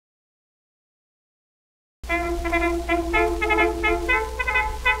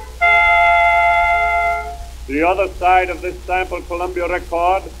The other side of this sample Columbia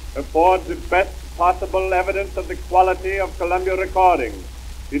record affords the best possible evidence of the quality of Columbia recording.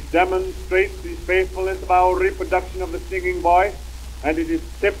 It demonstrates the faithfulness of our reproduction of the singing voice, and it is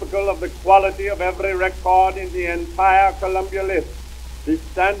typical of the quality of every record in the entire Columbia list. The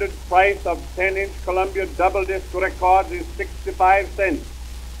standard price of 10-inch Columbia double disc records is 65 cents.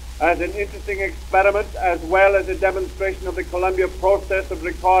 As an interesting experiment, as well as a demonstration of the Columbia process of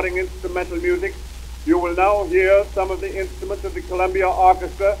recording instrumental music, you will now hear some of the instruments of the Columbia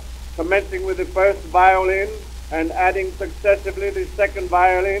Orchestra, commencing with the first violin and adding successively the second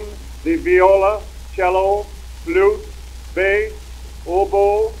violin, the viola, cello, flute, bass,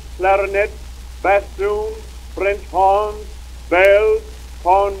 oboe, clarinet, bassoon, French horns, bells,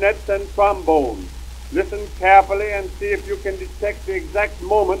 cornets, and trombones. Listen carefully and see if you can detect the exact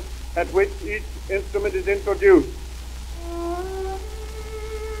moment at which each instrument is introduced.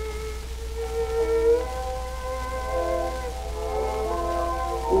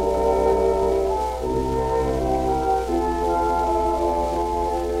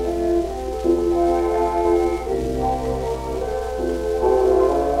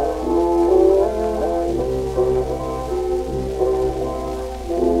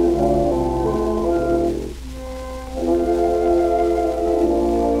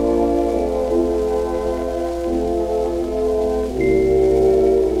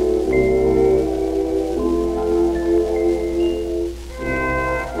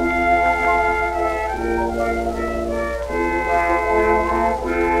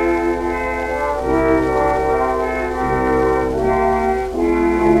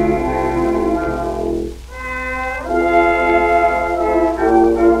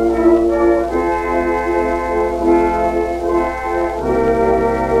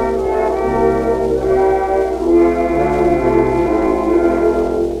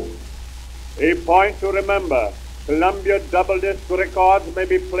 Point to remember, Columbia double disc records may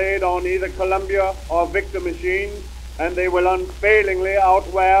be played on either Columbia or Victor machines, and they will unfailingly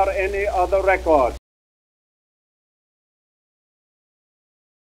outwear any other record.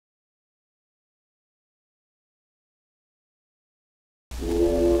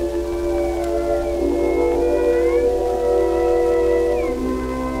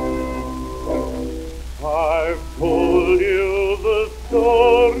 I've told you the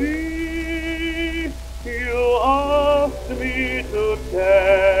story you asked me to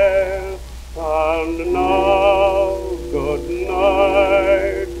tell, and now good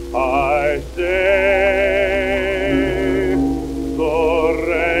night I say. So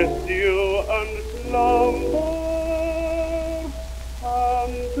rest you and slumber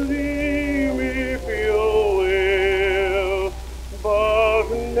and dream if you will, but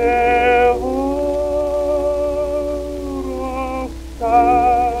never a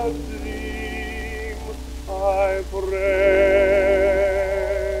sad dream, I pray.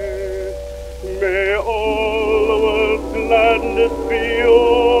 May all the world's gladness be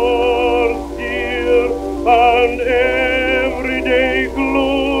yours, dear, and every day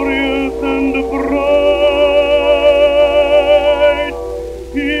glorious and bright.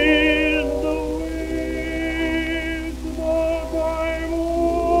 Is the wish that I'm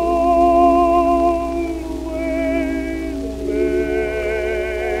always making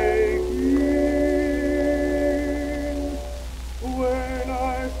when I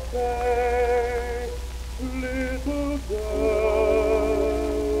say, little girl,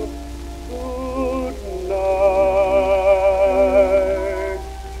 good night.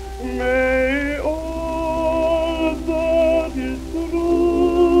 May all that is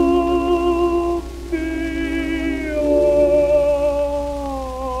true be yours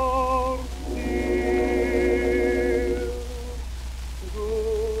still.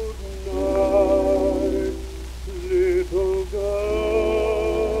 Good night, little girl.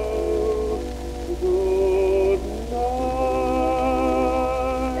 Good night.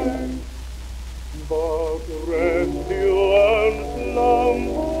 But rest you and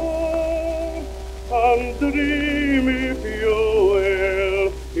slumber and dream if you will.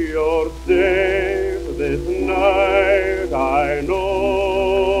 You're safe this night, I know.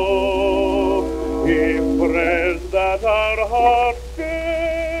 If prayers that are hard